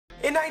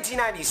In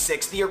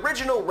 1996, the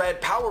original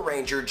Red Power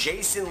Ranger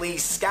Jason Lee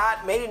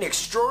Scott made an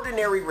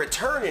extraordinary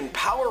return in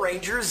Power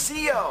Rangers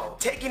Zeo.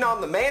 Taking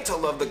on the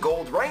mantle of the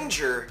Gold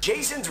Ranger,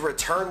 Jason's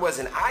return was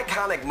an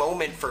iconic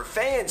moment for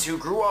fans who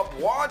grew up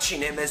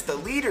watching him as the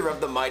leader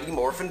of the Mighty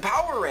Morphin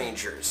Power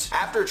Rangers.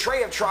 After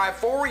Trey of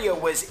Triforia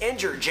was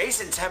injured,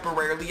 Jason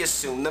temporarily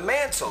assumed the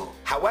mantle.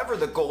 However,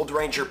 the Gold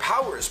Ranger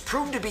powers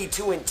proved to be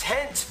too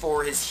intense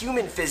for his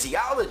human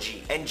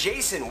physiology, and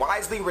Jason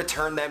wisely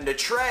returned them to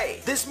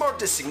Trey. This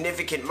marked a significant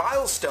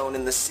milestone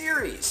in the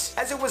series,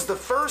 as it was the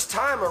first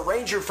time a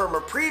Ranger from a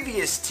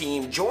previous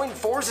team joined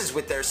forces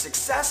with their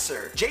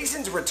successor.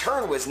 Jason's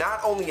return was not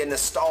only a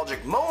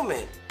nostalgic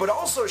moment, but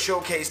also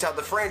showcased how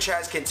the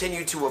franchise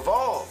continued to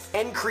evolve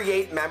and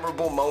create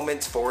memorable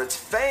moments for its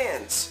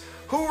fans.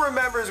 Who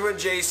remembers when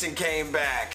Jason came back?